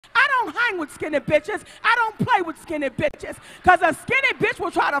I don't hang with skinny bitches. I don't play with skinny bitches. Because a skinny bitch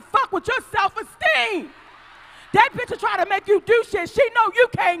will try to fuck with your self-esteem. That bitch will try to make you do shit she know you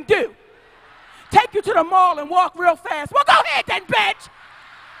can't do. Take you to the mall and walk real fast. Well, go ahead then, bitch.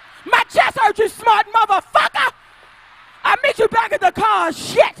 My chest hurts, you smart motherfucker. I'll meet you back at the car.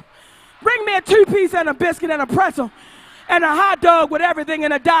 Shit. Bring me a 2-piece and a biscuit and a pretzel and a hot dog with everything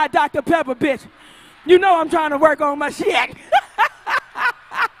and a Diet Dr. Pepper, bitch. You know I'm trying to work on my shit.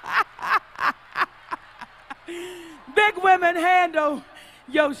 Big women, handle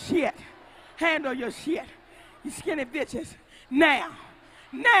your shit. Handle your shit. You skinny bitches. Now,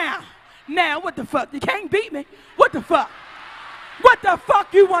 what the fuck? You can't beat me. What the fuck? What the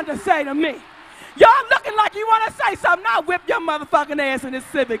fuck you want to say to me? Y'all looking like you want to say something. I'll whip your motherfucking ass in this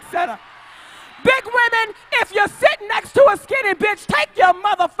Civic Center. Big women, if you're sitting next to a skinny bitch, take your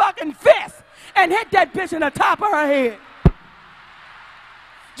motherfucking fist and hit that bitch in the top of her head.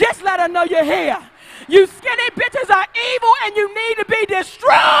 Just let her know you're here. You skinny bitches are evil and you need to be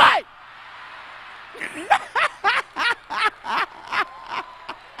destroyed.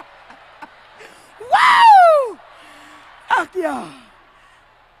 Woo! Fuck y'all.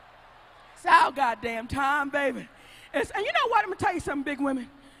 It's our goddamn time, baby. And you know what? I'm gonna tell you something, big women.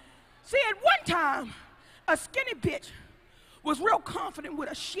 See, at one time, a skinny bitch was real confident with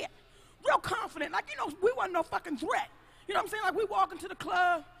her shit. Real confident. Like, you know, we wasn't no fucking threat. You know what I'm saying? Like, we walk into the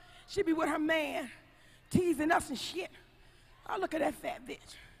club, she be with her man, teasing us and shit. Oh, look at that fat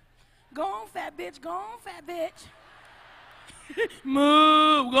bitch. Go on, fat bitch. Go on, fat bitch.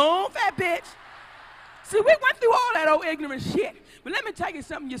 Move. Go on, fat bitch. See, we went through all that old ignorant shit. But let me tell you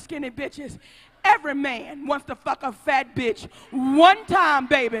something, you skinny bitches. Every man wants to fuck a fat bitch one time,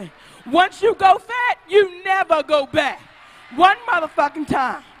 baby. Once you go fat, you never go back. One motherfucking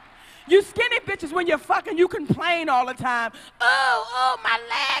time. You skinny bitches, when you're fucking, you complain all the time. Oh, my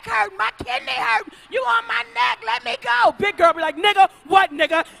leg hurt, my kidney hurt. You on my neck, let me go. Big girl be like, nigga, what,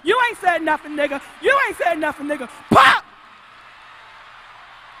 nigga? You ain't said nothing, nigga. You ain't said nothing, nigga. Pop!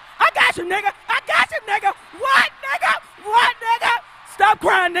 I got you, nigga. I got you, nigga. What, nigga? What, nigga? Stop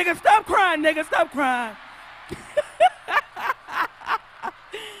crying, nigga. Stop crying, nigga. Stop crying.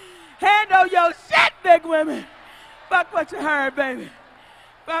 Handle your shit, big women. Fuck what you heard, baby.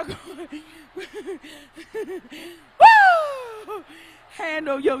 Fuck. Woo!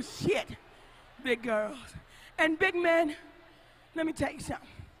 Handle your shit, big girls. And big men, let me tell you something.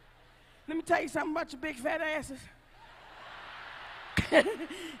 Let me tell you something about your big fat asses.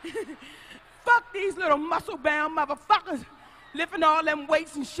 Fuck these little muscle-bound motherfuckers lifting all them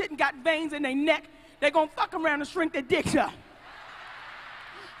weights and shit and got veins in their neck. They gonna fuck around and shrink their dicks up.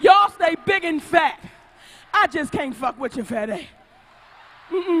 Y'all stay big and fat. I just can't fuck with your fat ass.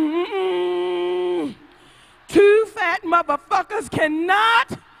 Two fat motherfuckers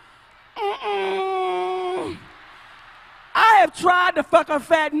cannot. I have tried to fuck a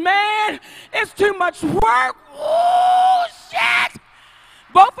fat man. It's too much work. Ooh, shit.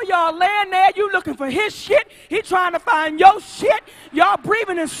 Both of y'all laying there, you looking for his shit. He trying to find your shit. Y'all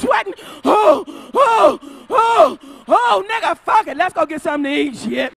breathing and sweating. Oh, nigga, fuck it. Let's go get something to eat, shit.